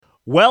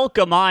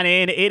Welcome on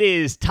in. It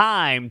is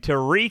time to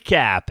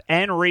recap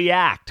and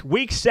react.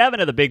 Week 7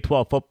 of the Big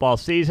 12 football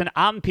season.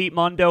 I'm Pete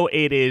Mundo.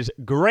 It is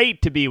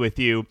great to be with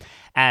you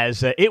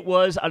as it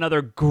was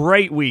another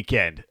great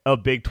weekend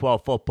of Big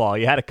 12 football.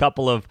 You had a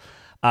couple of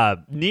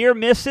near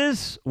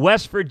misses.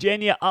 West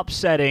Virginia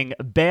upsetting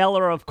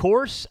Baylor, of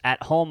course,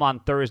 at home on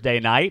Thursday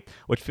night,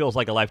 which feels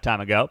like a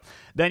lifetime ago.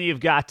 Then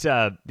you've got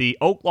the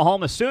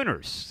Oklahoma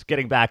Sooners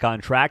getting back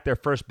on track. Their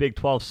first Big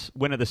 12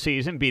 win of the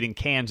season, beating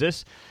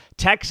Kansas.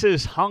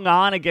 Texas hung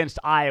on against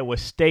Iowa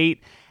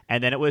State,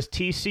 and then it was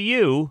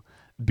TCU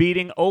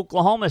beating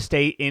Oklahoma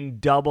State in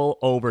double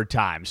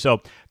overtime.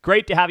 So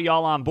great to have you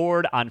all on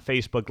board on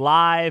Facebook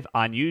Live,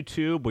 on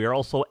YouTube. We are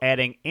also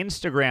adding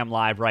Instagram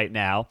Live right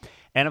now.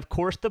 And, of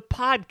course, the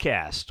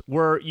podcast,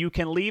 where you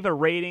can leave a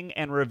rating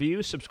and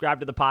review.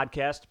 Subscribe to the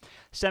podcast.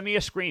 Send me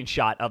a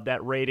screenshot of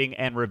that rating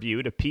and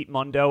review to Pete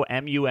Mundo,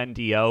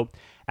 M-U-N-D-O,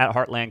 at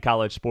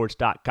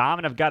heartlandcollegesports.com.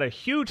 And I've got a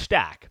huge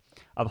stack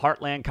of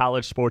Heartland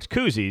College Sports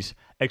koozies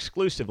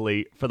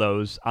exclusively for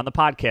those on the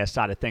podcast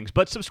side of things.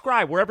 But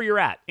subscribe wherever you're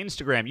at,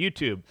 Instagram,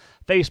 YouTube,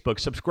 Facebook.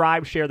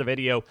 Subscribe, share the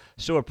video.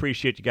 So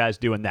appreciate you guys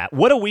doing that.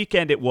 What a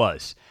weekend it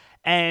was.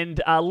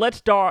 And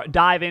let's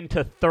dive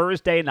into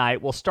Thursday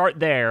night. We'll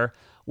start there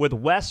with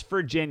West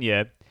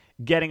Virginia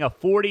getting a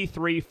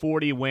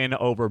 43-40 win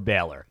over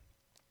Baylor.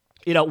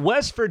 You know,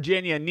 West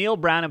Virginia, Neal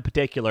Brown in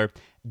particular,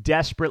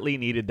 desperately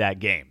needed that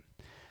game.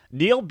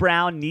 Neal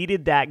Brown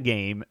needed that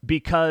game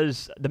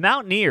because the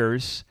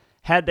Mountaineers,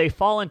 had they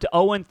fallen to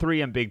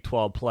 0-3 in Big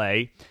 12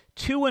 play,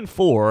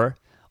 2-4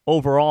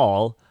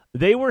 overall,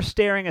 they were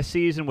staring a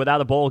season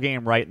without a bowl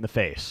game right in the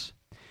face.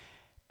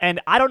 And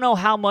I don't know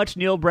how much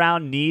Neal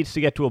Brown needs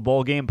to get to a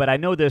bowl game, but I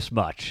know this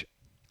much.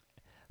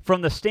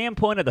 From the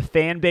standpoint of the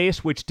fan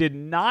base, which did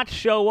not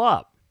show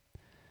up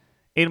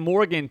in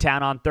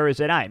Morgantown on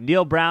Thursday night,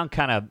 Neal Brown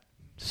kind of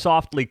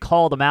softly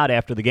called them out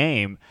after the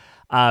game.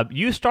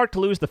 You start to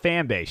lose the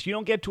fan base. You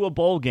don't get to a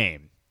bowl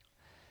game.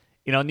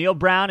 You know, Neal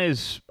Brown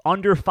is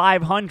under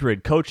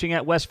 500 coaching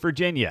at West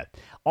Virginia.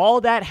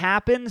 All that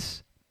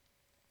happens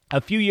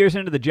a few years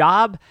into the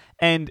job,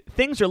 and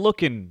things are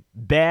looking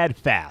bad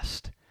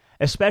fast,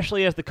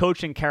 especially as the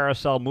coaching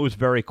carousel moves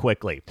very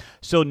quickly.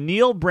 So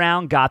Neal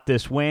Brown got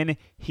this win.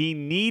 He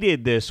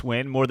needed this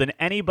win more than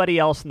anybody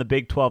else in the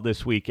Big 12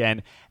 this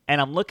weekend. And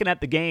I'm looking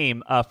at the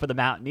game for the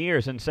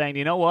Mountaineers and saying,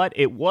 you know what?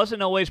 It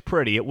wasn't always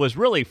pretty. It was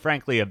really,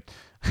 frankly, a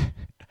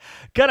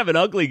kind of an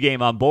ugly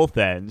game on both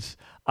ends.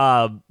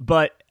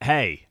 But,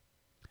 hey,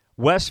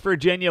 West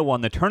Virginia won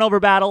the turnover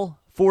battle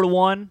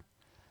 4-1.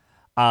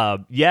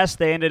 Yes,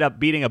 they ended up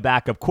beating a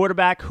backup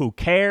quarterback. Who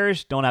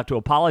cares? Don't have to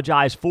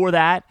apologize for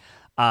that.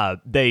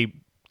 They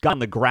got on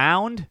the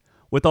ground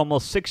with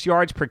almost 6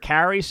 yards per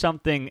carry,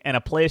 something in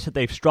a place that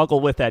they've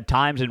struggled with at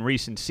times in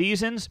recent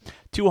seasons.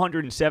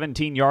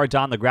 217 yards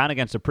on the ground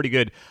against a pretty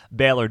good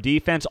Baylor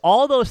defense.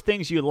 All those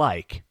things you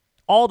like.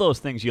 All those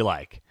things you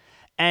like.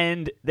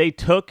 And they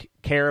took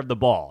care of the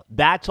ball.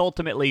 That's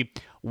ultimately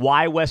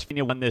why West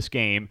Virginia won this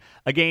game.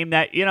 A game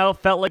that, you know,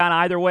 felt like on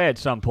either way at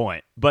some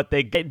point. But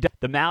the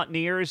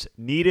Mountaineers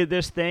needed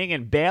this thing,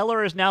 and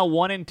Baylor is now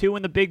 1-2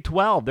 in the Big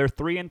 12. They're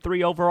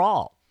 3-3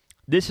 overall.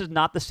 This is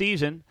not the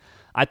season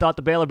I thought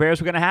the Baylor Bears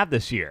were going to have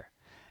this year.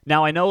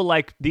 Now, I know,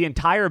 like the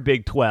entire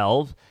Big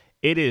 12,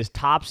 it is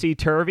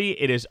topsy-turvy.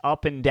 It is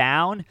up and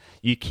down.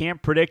 You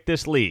can't predict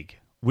this league.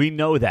 We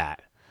know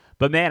that.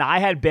 But, man, I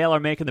had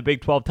Baylor making the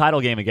Big 12 title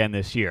game again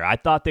this year. I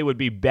thought they would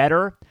be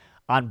better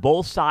on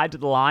both sides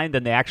of the line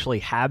than they actually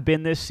have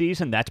been this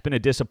season. That's been a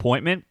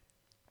disappointment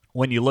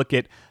when you look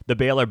at the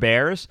Baylor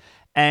Bears.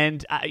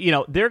 And, you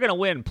know, they're going to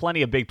win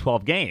plenty of Big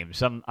 12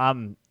 games.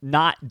 I'm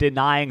not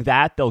denying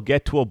that. They'll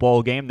get to a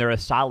bowl game. They're a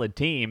solid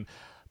team.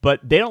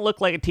 But they don't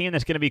look like a team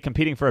that's going to be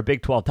competing for a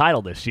Big 12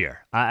 title this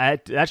year.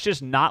 That's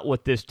just not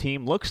what this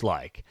team looks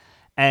like.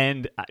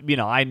 And, you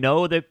know, I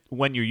know that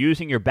when you're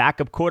using your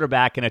backup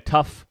quarterback in a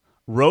tough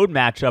road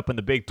matchup in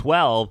the Big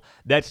 12,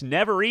 that's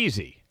never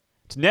easy.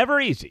 It's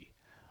never easy.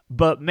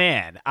 But,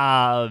 man,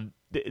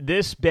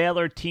 this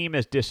Baylor team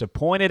is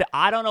disappointed.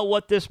 I don't know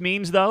what this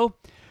means, though,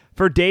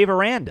 for Dave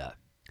Aranda.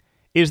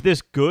 Is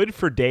this good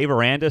for Dave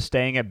Aranda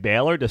staying at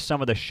Baylor? Does some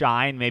of the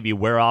shine maybe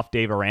wear off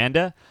Dave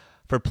Aranda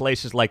for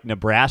places like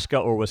Nebraska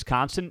or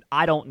Wisconsin?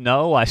 I don't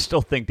know. I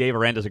still think Dave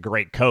Aranda's a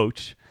great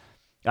coach.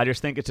 I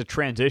just think it's a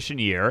transition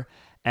year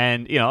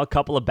and, you know, a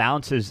couple of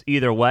bounces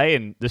either way,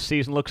 and the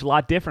season looks a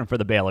lot different for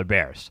the Baylor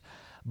Bears.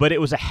 But it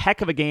was a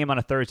heck of a game on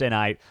a Thursday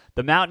night.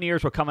 The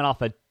Mountaineers were coming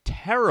off a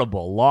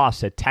terrible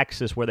loss at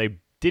Texas where they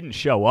didn't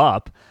show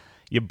up.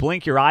 You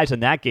blink your eyes in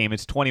that game,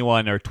 it's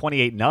 21 or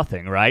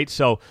 28-0, right?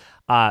 So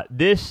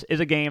this is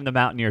a game the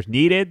Mountaineers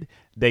needed.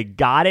 They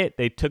got it.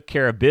 They took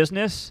care of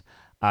business,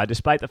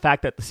 despite the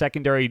fact that the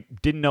secondary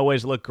didn't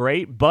always look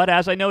great. But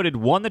as I noted,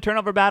 won the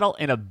turnover battle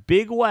in a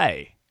big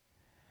way.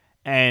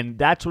 And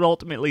that's what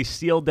ultimately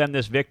sealed them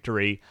this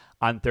victory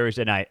on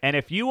Thursday night. And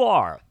if you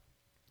are,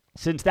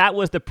 since that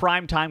was the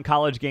primetime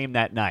college game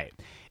that night,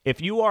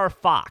 if you are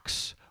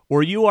Fox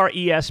or you are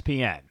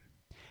ESPN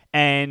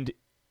and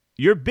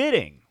you're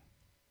bidding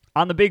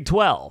on the Big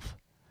 12,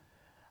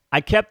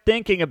 I kept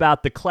thinking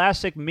about the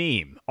classic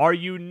meme. Are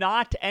you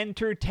not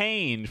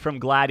entertained from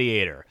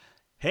Gladiator?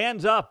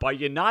 Hands up, are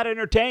you not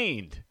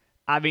entertained?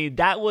 I mean,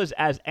 that was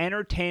as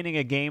entertaining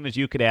a game as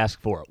you could ask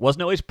for. It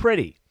wasn't always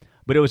pretty,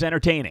 but it was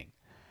entertaining.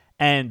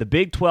 And the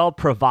Big 12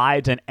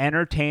 provides an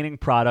entertaining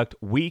product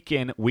week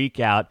in, week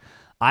out.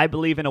 I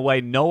believe in a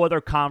way no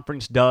other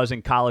conference does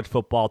in college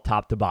football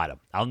top to bottom.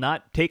 I'm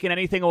not taking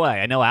anything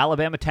away. I know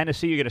Alabama,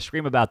 Tennessee, you're going to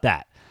scream about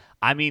that.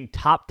 I mean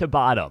top to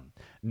bottom.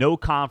 No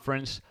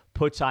conference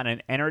puts on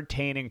an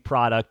entertaining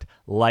product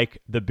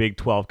like the Big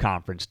 12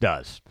 conference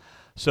does.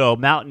 So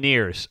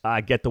Mountaineers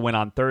get the win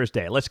on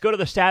Thursday. Let's go to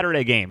the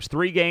Saturday games.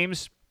 3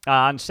 games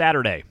on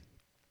Saturday.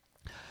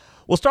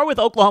 We'll start with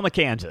Oklahoma,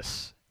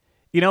 Kansas.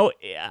 You know,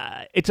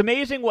 it's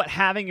amazing what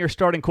having your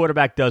starting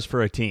quarterback does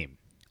for a team.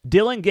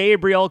 Dylan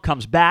Gabriel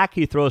comes back.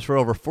 He throws for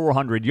over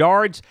 400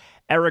 yards.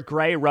 Eric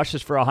Gray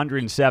rushes for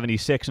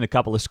 176 and a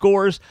couple of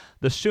scores.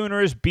 The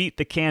Sooners beat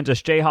the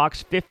Kansas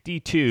Jayhawks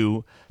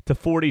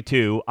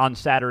 52-42 on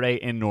Saturday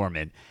in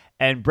Norman.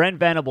 And Brent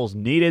Venables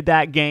needed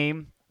that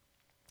game.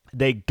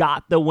 They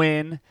got the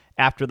win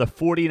after the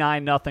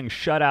 49-0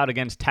 shutout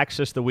against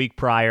Texas the week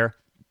prior.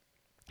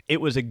 It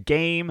was a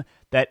game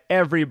that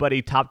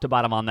everybody top to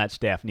bottom on that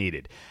staff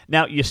needed.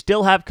 Now, you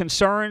still have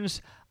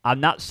concerns. I'm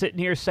not sitting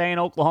here saying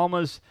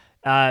Oklahoma's,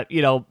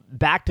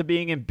 back to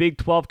being in Big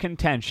 12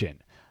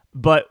 contention.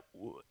 But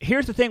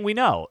here's the thing we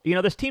know. You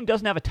know, this team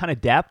doesn't have a ton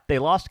of depth. They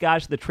lost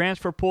guys to the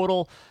transfer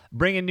portal,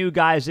 bringing new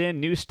guys in,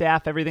 new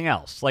staff, everything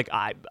else.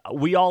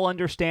 We all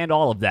understand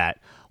all of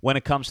that when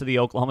it comes to the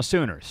Oklahoma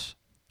Sooners.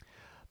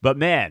 But,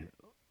 man,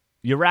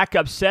 you rack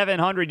up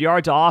 700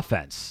 yards of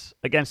offense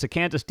against a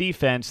Kansas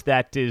defense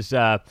that is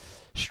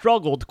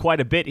struggled quite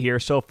a bit here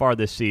so far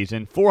this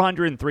season.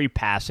 403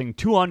 passing,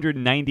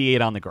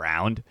 298 on the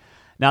ground.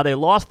 Now, they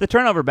lost the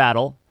turnover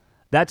battle.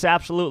 That's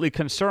absolutely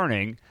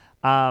concerning.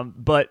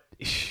 But,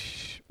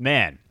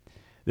 man,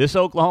 this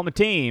Oklahoma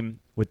team,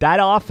 with that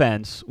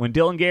offense, when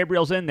Dylan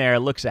Gabriel's in there,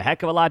 looks a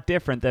heck of a lot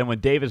different than when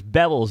Davis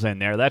Bevel's in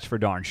there. That's for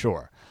darn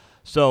sure.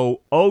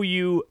 So,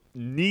 OU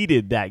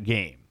needed that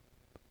game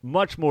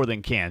much more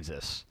than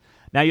Kansas.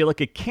 Now, you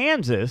look at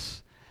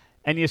Kansas,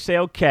 and you say,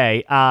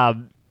 okay,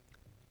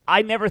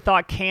 I never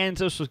thought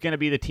Kansas was going to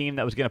be the team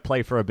that was going to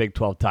play for a Big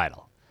 12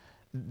 title.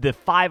 The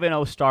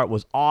 5-0 start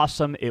was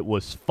awesome. It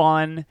was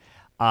fun.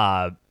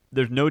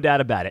 There's no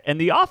doubt about it. And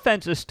the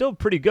offense is still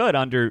pretty good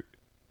under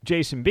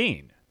Jason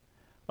Bean.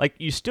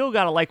 You still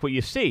got to like what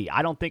you see.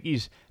 I don't think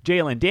he's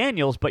Jalen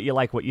Daniels, but you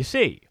like what you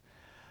see.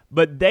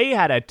 But they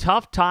had a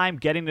tough time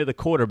getting to the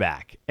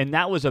quarterback, and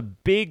that was a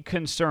big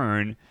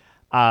concern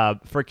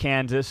for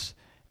Kansas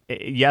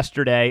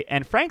yesterday.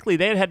 And frankly,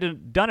 they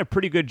had done a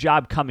pretty good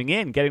job coming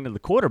in, getting to the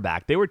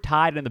quarterback. They were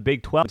tied in the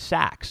Big 12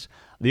 sacks.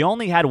 They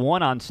only had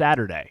one on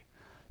Saturday.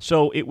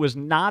 So it was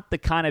not the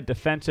kind of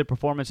defensive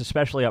performance,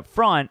 especially up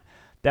front,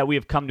 that we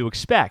have come to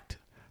expect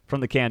from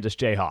the Kansas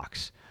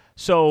Jayhawks.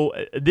 So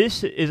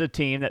this is a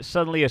team that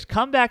suddenly has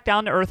come back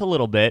down to earth a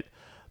little bit.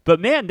 But,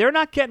 man, they're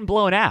not getting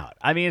blown out.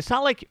 I mean, it's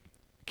not like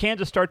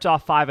Kansas starts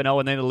off 5-0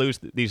 and then they lose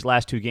these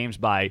last 2 games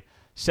by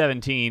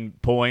 17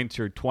 points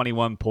or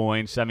 21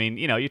 points. I mean,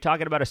 you're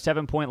talking about a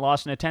 7-point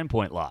loss and a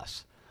 10-point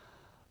loss.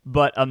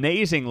 But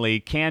amazingly,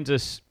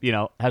 Kansas,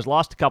 has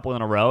lost a couple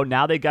in a row.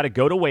 Now they got to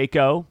go to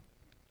Waco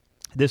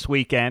this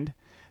weekend.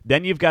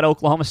 Then you've got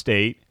Oklahoma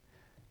State.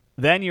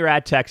 Then you're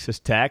at Texas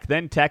Tech.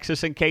 Then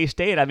Texas and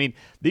K-State. I mean,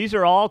 these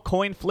are all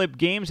coin flip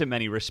games in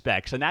many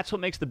respects. And that's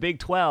what makes the Big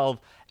 12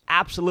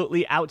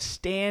 absolutely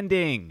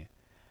outstanding.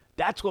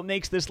 That's what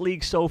makes this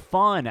league so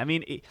fun. I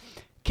mean,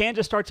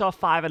 Kansas starts off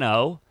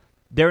 5-0.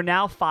 They're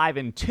now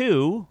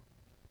 5-2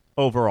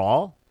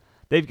 overall.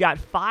 They've got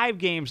 5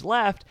 games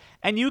left,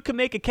 and you can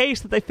make a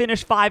case that they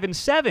finish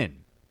 5-7.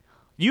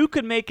 You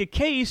could make a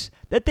case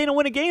that they don't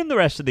win a game the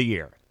rest of the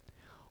year.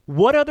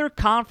 What other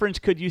conference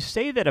could you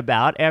say that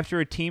about after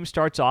a team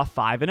starts off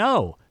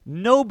 5-0?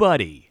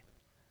 Nobody.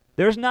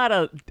 There's not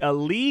a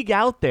league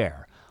out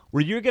there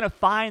where you're going to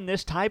find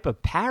this type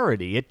of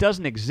parity. It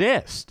doesn't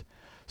exist.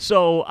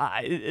 So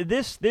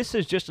this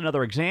is just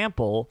another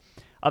example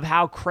of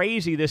how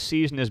crazy this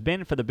season has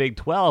been for the Big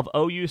 12.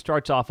 OU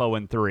starts off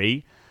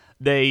 0-3.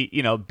 They,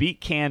 beat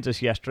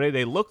Kansas yesterday.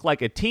 They look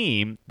like a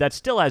team that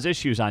still has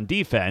issues on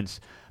defense.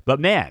 But,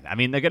 man, I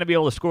mean, they're going to be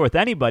able to score with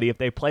anybody if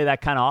they play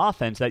that kind of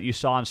offense that you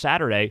saw on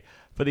Saturday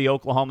for the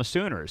Oklahoma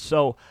Sooners.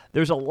 So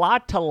there's a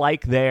lot to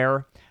like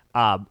there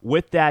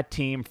with that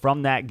team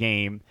from that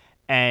game.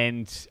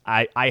 And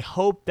I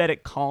hope that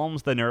it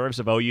calms the nerves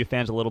of OU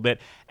fans a little bit.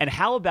 And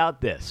how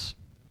about this?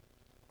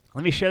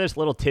 Let me share this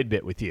little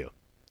tidbit with you.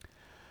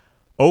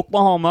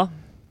 Oklahoma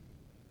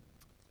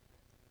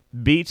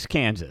beats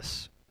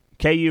Kansas.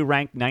 KU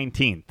ranked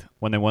 19th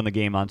when they won the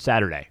game on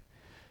Saturday.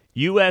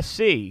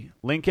 USC,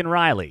 Lincoln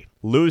Riley,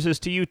 loses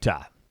to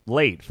Utah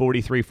late,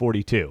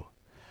 43-42.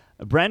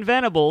 Brent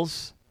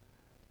Venables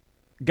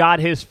got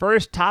his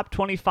first top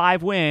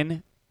 25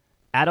 win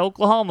at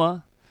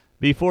Oklahoma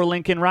before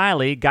Lincoln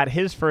Riley got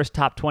his first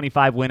top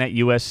 25 win at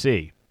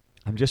USC.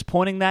 I'm just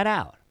pointing that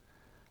out.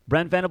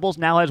 Brent Venables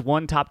now has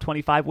one top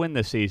 25 win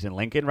this season.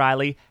 Lincoln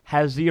Riley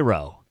has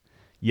 0.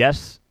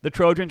 Yes, the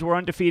Trojans were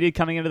undefeated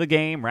coming into the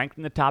game, ranked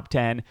in the top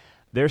 10.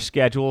 Their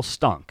schedule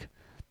stunk.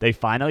 They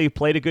finally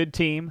played a good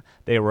team.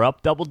 They were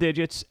up double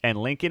digits,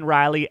 and Lincoln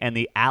Riley and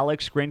the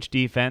Alex Grinch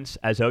defense,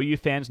 as OU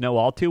fans know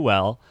all too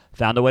well,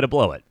 found a way to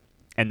blow it.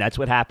 And that's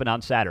what happened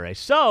on Saturday.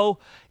 So,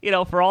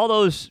 for all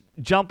those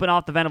jumping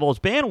off the Venables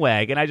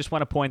bandwagon, I just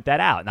want to point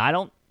that out. And I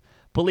don't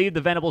believe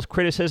the Venables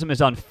criticism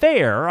is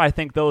unfair. I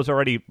think those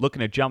already looking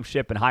to jump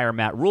ship and hire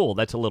Matt Rule,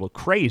 that's a little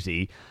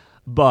crazy.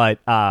 But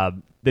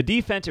the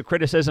defensive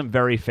criticism,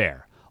 very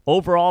fair.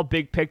 Overall,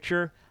 big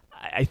picture,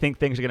 I think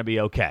things are going to be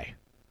okay,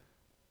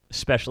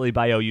 especially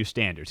by OU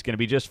standards. Going to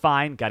be just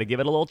fine. Got to give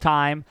it a little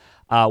time.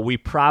 We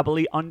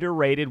probably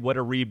underrated what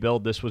a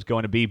rebuild this was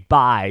going to be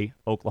by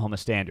Oklahoma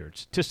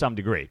standards to some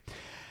degree.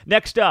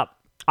 Next up,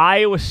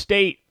 Iowa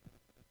State,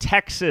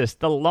 Texas.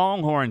 The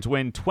Longhorns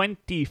win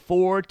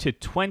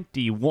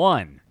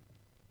 24-21.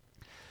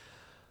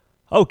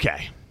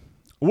 Okay,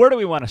 where do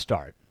we want to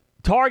start?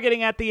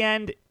 Targeting at the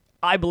end,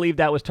 I believe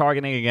that was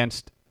targeting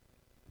against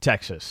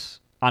Texas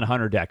on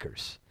Hunter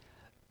Dekkers.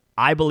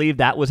 I believe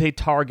that was a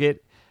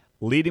target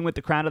leading with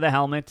the crown of the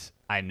helmet.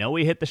 I know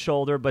he hit the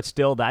shoulder, but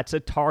still, that's a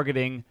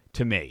targeting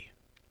to me.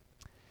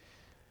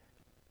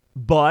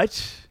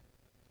 But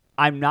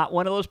I'm not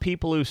one of those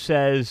people who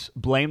says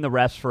blame the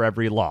refs for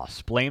every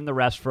loss. Blame the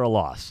refs for a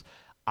loss.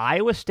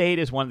 Iowa State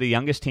is one of the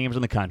youngest teams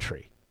in the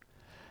country.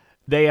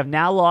 They have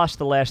now lost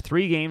the last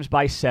 3 games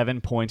by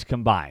 7 points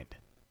combined.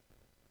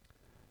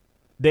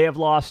 They have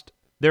lost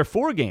their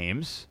 4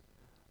 games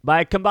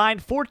by a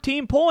combined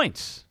 14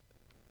 points.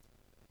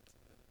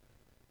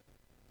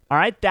 All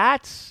right,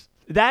 that's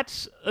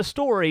a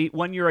story.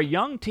 When you're a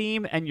young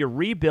team and you're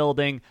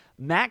rebuilding,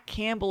 Matt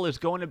Campbell is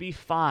going to be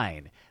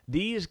fine.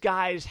 These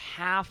guys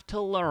have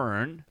to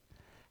learn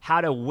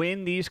how to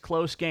win these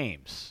close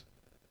games.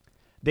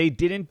 They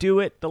didn't do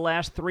it the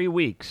last 3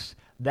 weeks.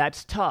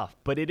 That's tough,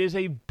 but it is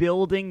a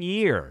building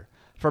year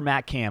for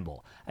Matt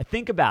Campbell. I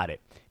think about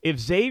it. If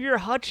Xavier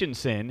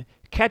Hutchinson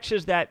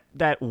catches that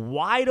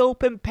wide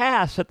open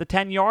pass at the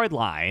 10-yard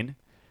line,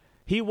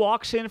 he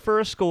walks in for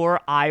a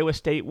score, Iowa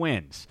State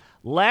wins.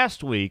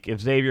 Last week,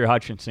 if Xavier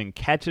Hutchinson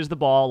catches the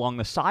ball along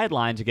the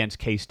sidelines against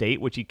K-State,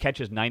 which he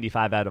catches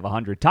 95 out of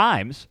 100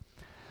 times,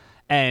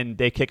 and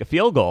they kick a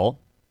field goal,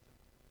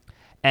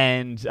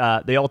 and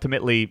they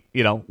ultimately,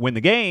 win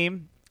the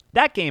game,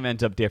 that game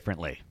ends up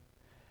differently.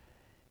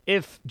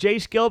 If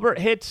Jace Gilbert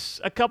hits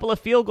a couple of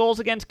field goals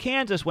against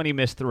Kansas when he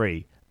missed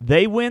 3,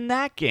 they win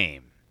that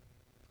game.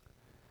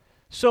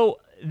 So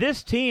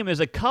this team is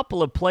a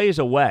couple of plays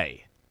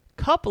away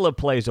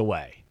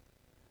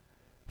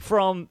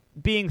from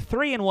being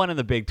 3-1 in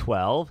the Big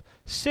 12,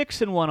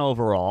 6-1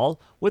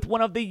 overall, with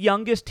one of the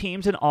youngest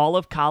teams in all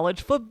of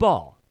college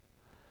football.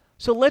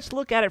 So let's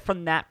look at it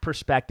from that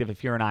perspective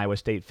if you're an Iowa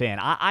State fan.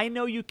 I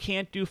know you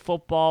can't do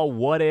football,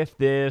 what if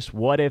this,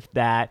 what if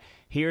that,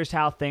 here's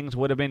how things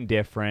would have been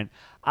different.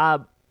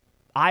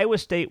 Iowa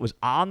State was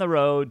on the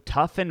road,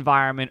 tough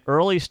environment,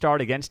 early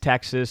start against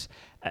Texas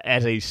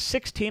as a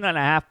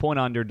 16.5-point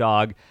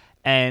underdog,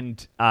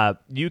 and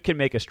you can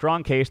make a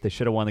strong case they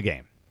should have won the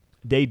game.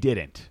 They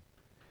didn't.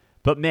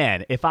 But,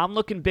 man, if I'm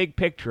looking big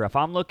picture, if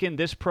I'm looking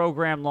this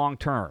program long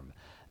term,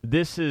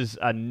 this is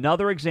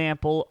another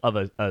example of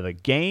a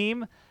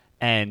game,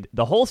 and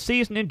the whole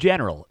season in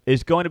general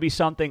is going to be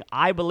something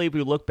I believe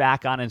we look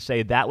back on and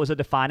say that was a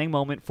defining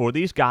moment for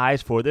these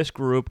guys, for this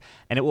group,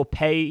 and it will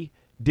pay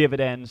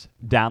dividends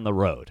down the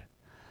road.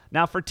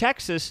 Now, for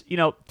Texas,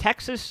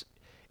 Texas,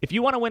 if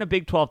you want to win a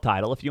Big 12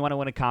 title, if you want to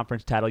win a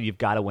conference title, you've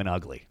got to win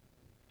ugly.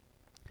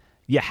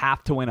 You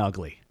have to win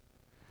ugly.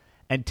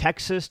 And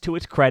Texas, to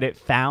its credit,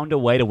 found a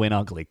way to win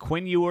ugly.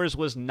 Quinn Ewers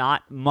was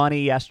not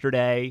money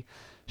yesterday,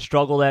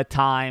 struggled at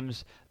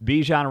times.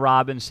 Bijan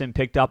Robinson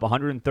picked up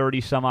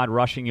 130-some-odd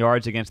rushing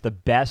yards against the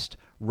best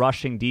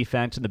rushing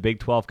defense in the Big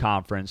 12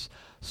 Conference.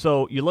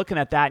 So you're looking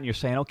at that and you're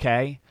saying,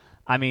 okay,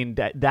 I mean,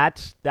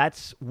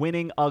 that's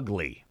winning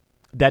ugly.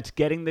 That's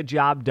getting the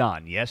job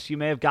done. Yes, you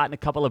may have gotten a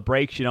couple of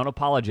breaks. You don't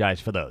apologize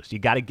for those. You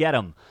got to get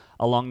them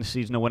along the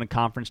season to win a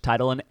conference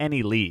title in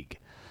any league.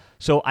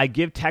 So I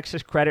give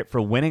Texas credit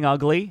for winning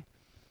ugly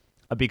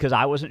because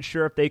I wasn't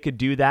sure if they could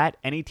do that.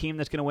 Any team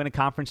that's going to win a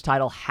conference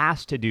title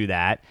has to do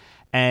that,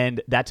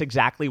 and that's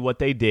exactly what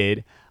they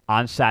did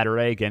on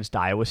Saturday against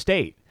Iowa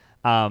State.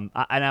 And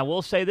I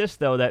will say this,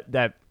 though,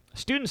 that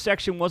student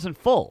section wasn't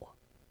full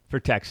for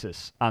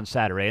Texas on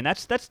Saturday, and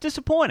that's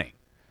disappointing.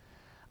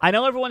 I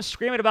know everyone's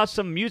screaming about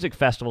some music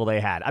festival they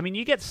had. I mean,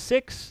 you get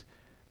 6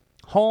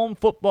 home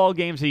football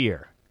games a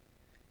year.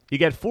 You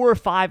get 4 or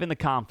 5 in the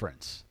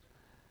conference.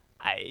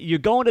 You're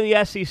going to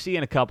the SEC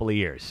in a couple of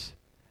years.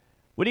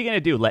 What are you going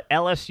to do? Let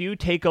LSU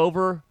take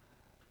over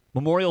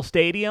Memorial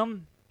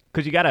Stadium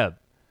because you got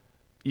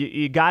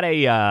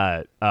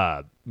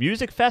a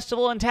music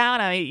festival in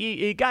town? I mean,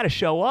 you got to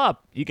show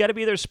up. You got to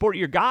be there to support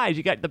your guys.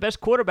 You got the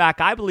best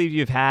quarterback I believe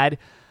you've had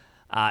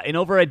in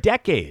over a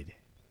decade.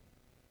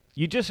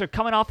 You just are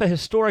coming off a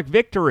historic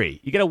victory.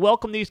 You got to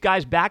welcome these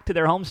guys back to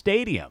their home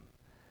stadium.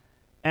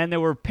 and there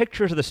were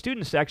pictures of the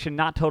student section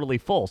not totally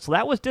full. So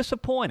that was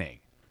disappointing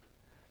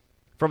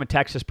from a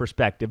Texas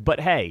perspective. But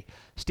hey,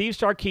 Steve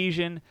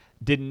Sarkisian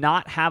did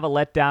not have a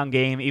letdown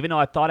game, even though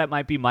I thought it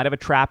might have a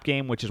trap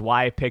game, which is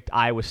why I picked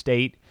Iowa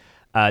State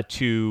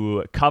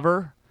to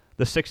cover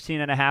the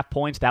 16.5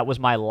 points. That was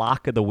my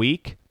lock of the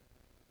week.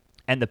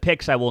 And the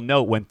picks, I will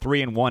note, went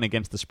 3-1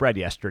 against the spread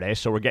yesterday,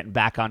 so we're getting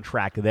back on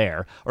track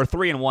there. Or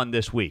 3-1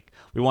 this week.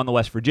 We won the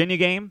West Virginia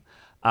game,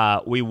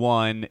 we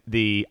won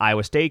the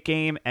Iowa State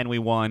game, and we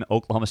won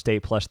Oklahoma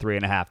State plus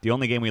 3.5. The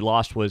only game we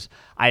lost was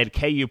I had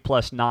KU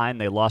plus 9.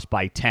 They lost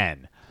by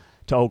 10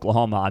 to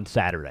Oklahoma on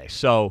Saturday.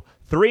 So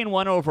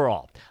 3-1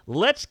 overall.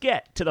 Let's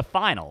get to the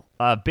final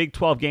Big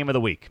 12 game of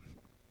the week.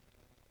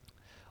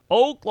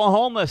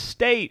 Oklahoma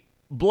State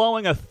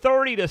blowing a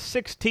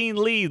 30-16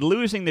 lead,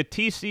 losing to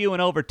TCU in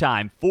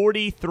overtime,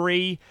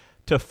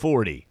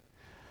 43-40.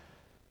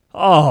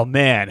 Oh,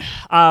 man.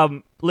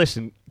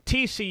 Listen,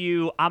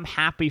 TCU, I'm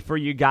happy for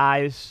you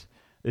guys.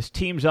 This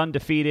team's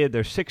undefeated.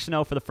 They're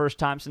 6-0 for the first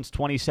time since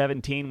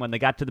 2017 when they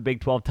got to the Big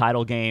 12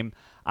 title game.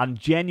 I'm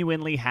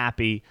genuinely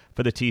happy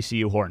for the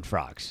TCU Horned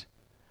Frogs.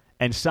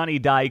 And Sonny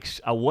Dykes,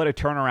 what a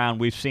turnaround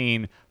we've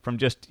seen from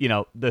just,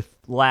 the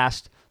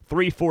last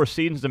 3-4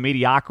 seasons of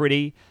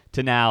mediocrity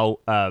to now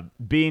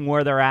being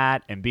where they're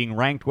at and being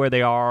ranked where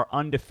they are,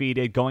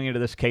 undefeated, going into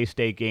this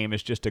K-State game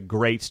is just a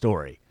great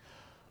story.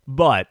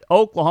 But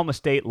Oklahoma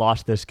State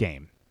lost this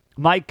game.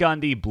 Mike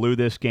Gundy blew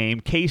this game.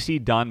 Casey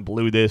Dunn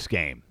blew this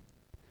game.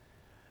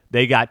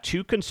 They got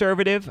too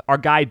conservative. Our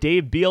guy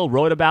Dave Beal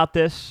wrote about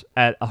this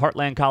at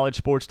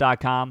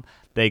HeartlandCollegeSports.com.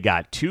 They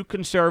got too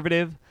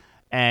conservative,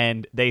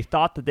 and they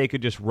thought that they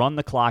could just run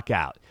the clock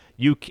out.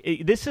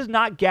 This is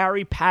not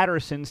Gary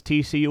Patterson's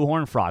TCU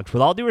Horned Frogs.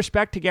 With all due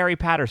respect to Gary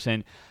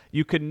Patterson,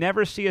 you could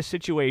never see a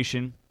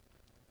situation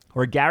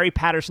where Gary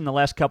Patterson the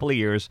last couple of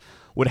years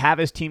would have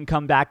his team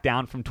come back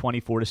down from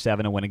 24-7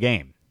 and win a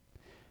game.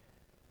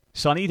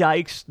 Sonny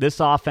Dykes,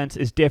 this offense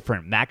is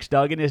different. Max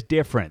Duggan is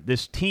different.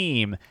 This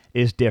team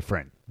is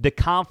different. The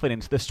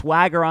confidence, the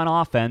swagger on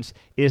offense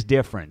is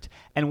different.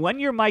 And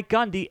when you're Mike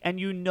Gundy and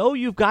you know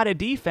you've got a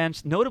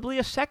defense, notably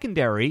a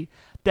secondary,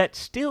 that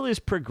still is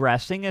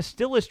progressing and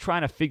still is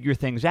trying to figure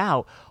things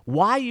out,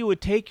 why you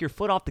would take your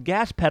foot off the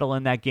gas pedal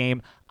in that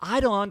game, I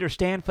don't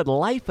understand for the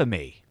life of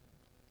me.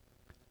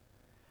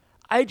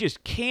 I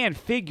just can't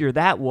figure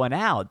that one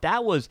out.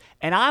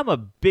 And I'm a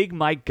big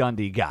Mike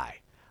Gundy guy.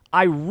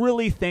 I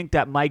really think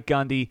that Mike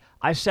Gundy,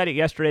 I said it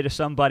yesterday to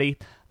somebody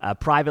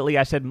privately,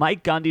 I said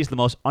Mike Gundy is the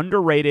most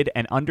underrated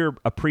and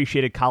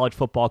underappreciated college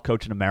football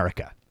coach in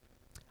America.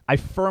 I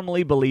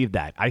firmly believe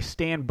that. I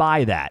stand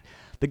by that.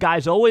 The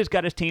guy's always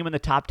got his team in the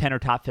top 10 or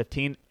top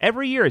 15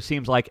 every year, it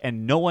seems like,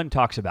 and no one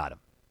talks about him.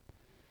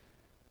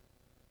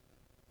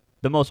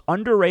 The most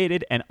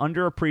underrated and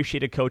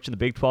underappreciated coach in the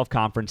Big 12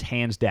 Conference,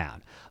 hands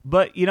down.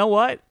 But you know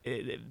what?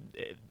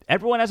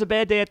 Everyone has a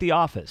bad day at the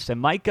office. And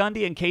Mike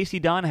Gundy and Casey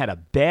Dunn had a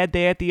bad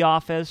day at the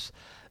office.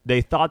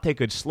 They thought they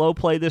could slow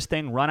play this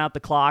thing, run out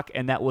the clock,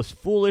 and that was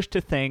foolish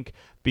to think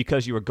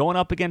because you were going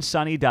up against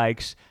Sonny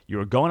Dykes. You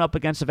were going up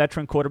against a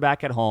veteran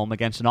quarterback at home,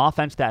 against an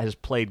offense that has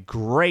played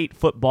great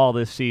football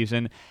this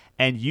season,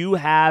 and you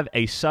have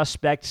a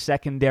suspect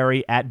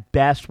secondary at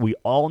best. We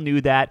all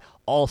knew that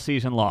all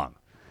season long,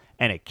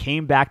 and it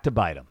came back to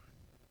bite them.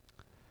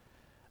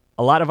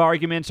 A lot of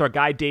arguments. Our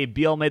guy Dave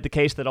Beal made the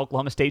case that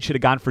Oklahoma State should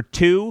have gone for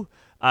 2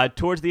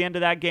 towards the end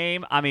of that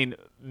game. I mean,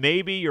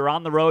 maybe you're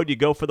on the road, you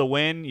go for the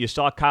win. You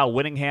saw Kyle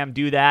Whittingham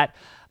do that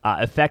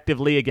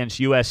effectively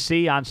against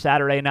USC on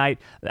Saturday night.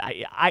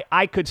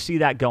 I could see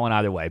that going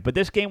either way. But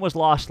this game was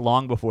lost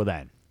long before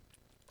then.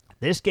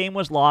 This game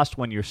was lost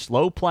when you're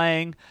slow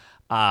playing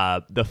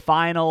the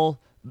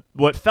final,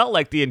 what felt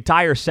like the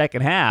entire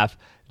second half,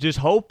 just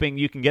hoping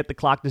you can get the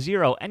clock to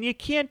 0. And you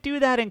can't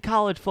do that in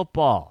college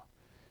football.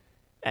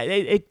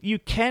 You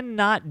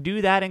cannot do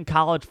that in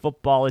college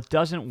football. It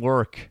doesn't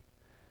work.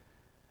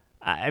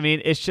 I mean,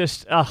 it's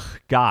just,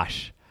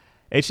 gosh.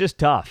 It's just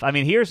tough. I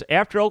mean, here's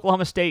after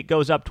Oklahoma State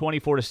goes up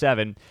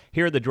 24-7,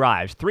 here are the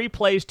drives. 3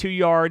 plays, 2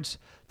 yards.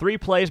 3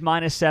 plays,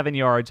 minus 7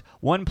 yards.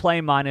 1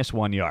 play, minus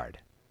 1 yard.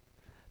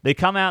 They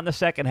come out in the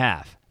second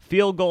half.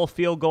 Field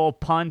goal,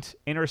 punt,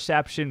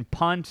 interception,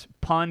 punt,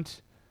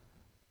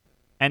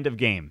 end of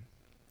game.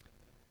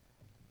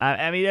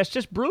 I mean, that's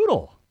just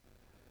brutal.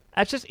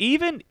 That's just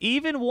even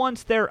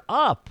once they're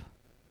up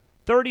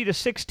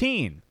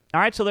 30-16. All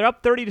right, so they're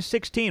up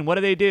 30-16. What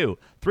do?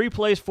 3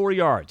 plays, 4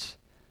 yards.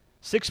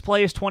 6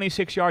 plays,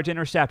 26 yards,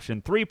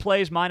 interception. 3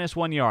 plays, minus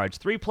 1 yards.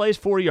 3 plays,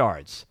 4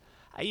 yards.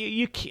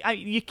 You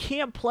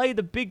can't play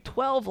the Big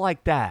 12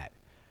 like that.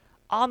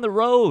 On the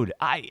road.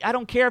 I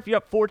don't care if you're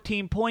up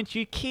 14 points.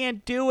 You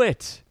can't do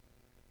it.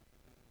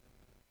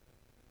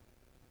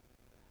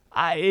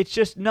 It's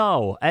just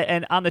no.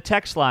 And on the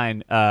text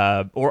line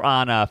or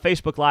on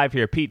Facebook Live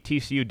here, Pete,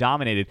 TCU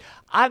dominated.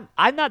 I'm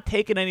not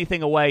taking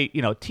anything away.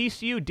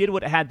 TCU did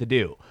what it had to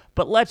do.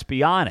 But let's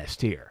be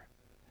honest here.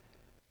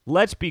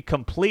 Let's be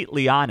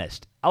completely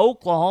honest.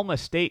 Oklahoma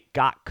State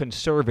got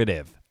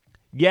conservative.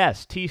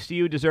 Yes,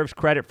 TCU deserves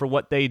credit for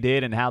what they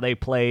did and how they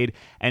played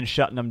and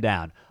shutting them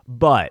down.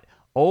 But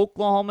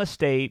Oklahoma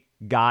State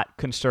got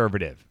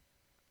conservative.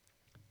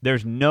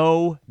 There's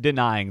no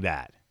denying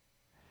that.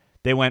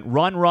 They went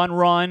run, run,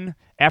 run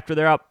after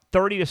they're up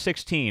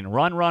 30-16.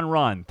 Run, run,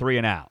 run, 3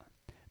 and out.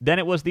 Then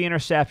it was the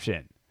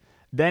interception.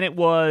 Then it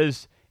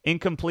was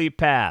incomplete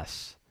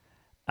pass,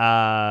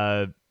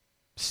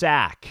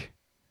 sack,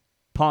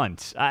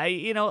 punt.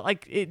 They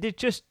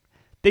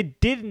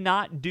did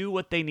not do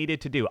what they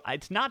needed to do.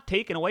 It's not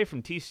taken away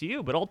from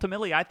TCU, but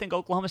ultimately I think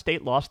Oklahoma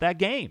State lost that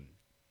game.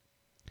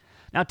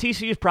 Now,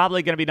 TCU is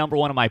probably going to be number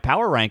one in my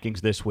power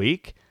rankings this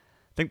week.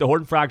 I think the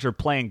Horned Frogs are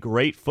playing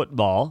great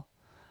football.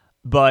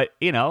 But,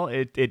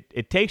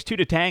 it takes two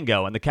to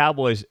tango, and the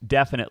Cowboys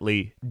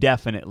definitely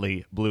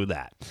blew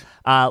that.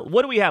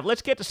 What do we have?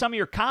 Let's get to some of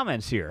your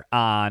comments here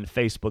on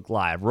Facebook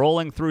Live.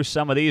 Rolling through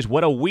some of these.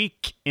 What a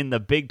week in the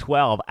Big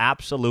 12.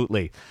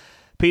 Absolutely.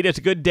 Pete, it's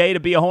a good day to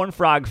be a Horned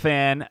Frog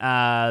fan.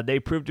 They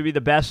proved to be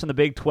the best in the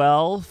Big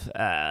 12.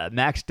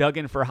 Max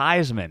Duggan for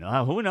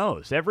Heisman. Who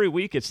knows? Every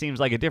week it seems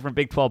like a different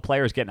Big 12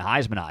 player is getting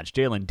Heisman odds.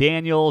 Jalen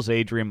Daniels,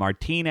 Adrian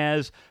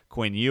Martinez,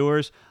 Quinn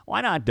Ewers.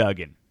 Why not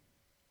Duggan?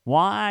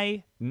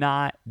 Why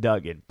not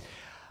Duggan?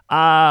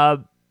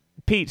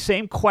 Pete,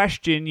 same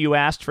question you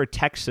asked for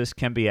Texas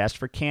can be asked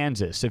for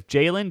Kansas. If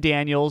Jalen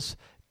Daniels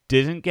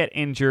didn't get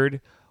injured,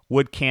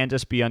 would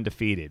Kansas be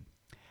undefeated?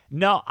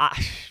 No,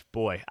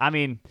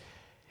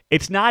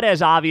 it's not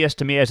as obvious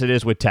to me as it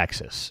is with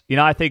Texas.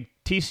 I think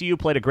TCU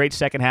played a great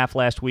second half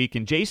last week,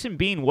 and Jason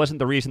Bean wasn't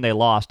the reason they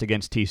lost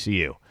against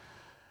TCU.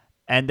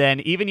 And then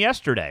even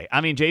yesterday,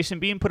 Jason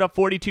Bean put up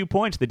 42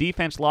 points. The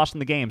defense lost in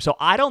the game. So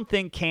I don't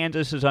think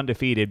Kansas is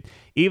undefeated,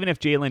 even if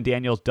Jalen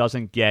Daniels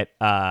doesn't get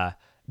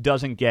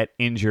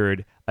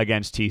injured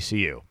against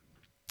TCU.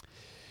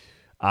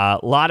 A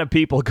lot of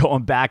people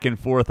going back and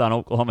forth on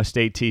Oklahoma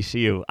State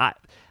TCU.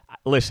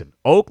 Listen,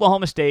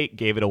 Oklahoma State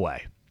gave it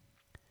away.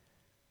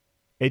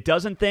 It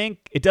doesn't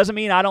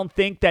mean I don't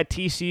think that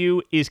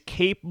TCU is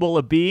capable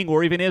of being,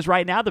 or even is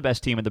right now, the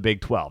best team in the Big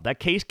 12. That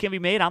case can be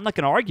made. I'm not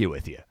going to argue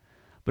with you.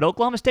 But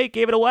Oklahoma State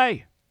gave it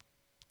away.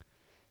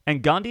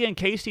 And Gundy and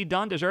Casey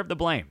Dunn deserve the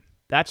blame.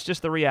 That's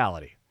just the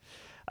reality.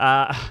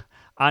 On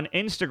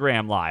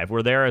Instagram Live,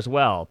 we're there as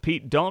well.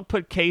 Pete, don't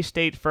put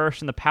K-State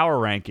first in the power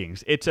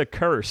rankings. It's a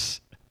curse.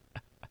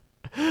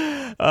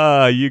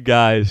 You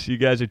guys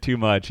are too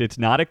much. It's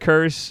not a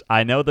curse.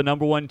 I know the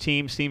number one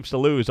team seems to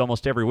lose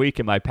almost every week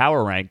in my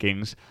power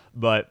rankings,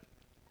 but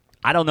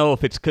I don't know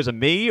if it's because of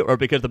me or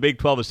because the Big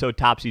 12 is so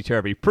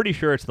topsy-turvy. Pretty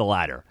sure it's the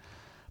latter.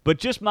 But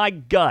just my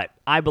gut,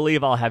 I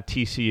believe I'll have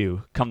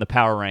TCU come the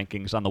power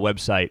rankings on the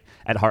website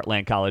at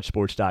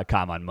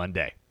heartlandcollegesports.com on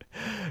Monday.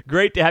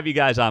 Great to have you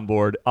guys on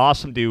board.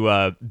 Awesome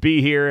to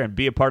be here and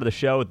be a part of the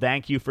show.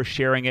 Thank you for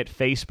sharing it.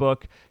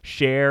 Facebook,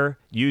 share,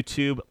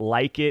 YouTube,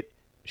 like it,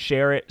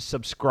 share it,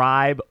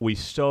 subscribe. We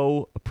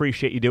so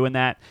appreciate you doing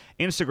that.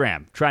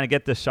 Instagram, trying to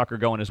get this sucker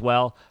going as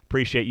well.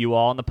 Appreciate you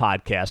all on the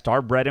podcast.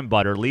 Our bread and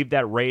butter. Leave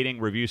that rating,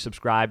 review,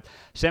 subscribe.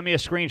 Send me a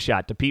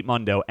screenshot to Pete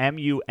Mundo,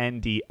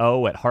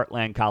 MUNDO at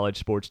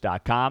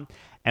heartlandcollegesports.com,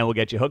 and we'll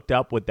get you hooked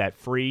up with that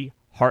free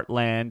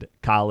Heartland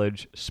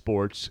College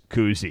Sports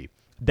koozie.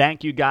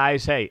 Thank you,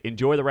 guys. Hey,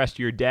 enjoy the rest of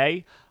your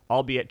day.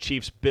 I'll be at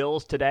Chiefs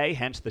Bills today,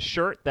 hence the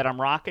shirt that I'm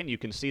rocking. You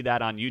can see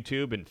that on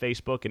YouTube and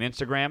Facebook and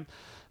Instagram.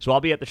 So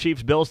I'll be at the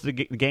Chiefs Bills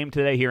game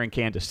today here in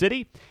Kansas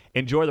City.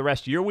 Enjoy the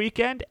rest of your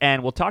weekend,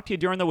 and we'll talk to you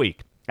during the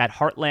week at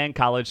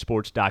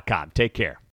heartlandcollegesports.com. Take care.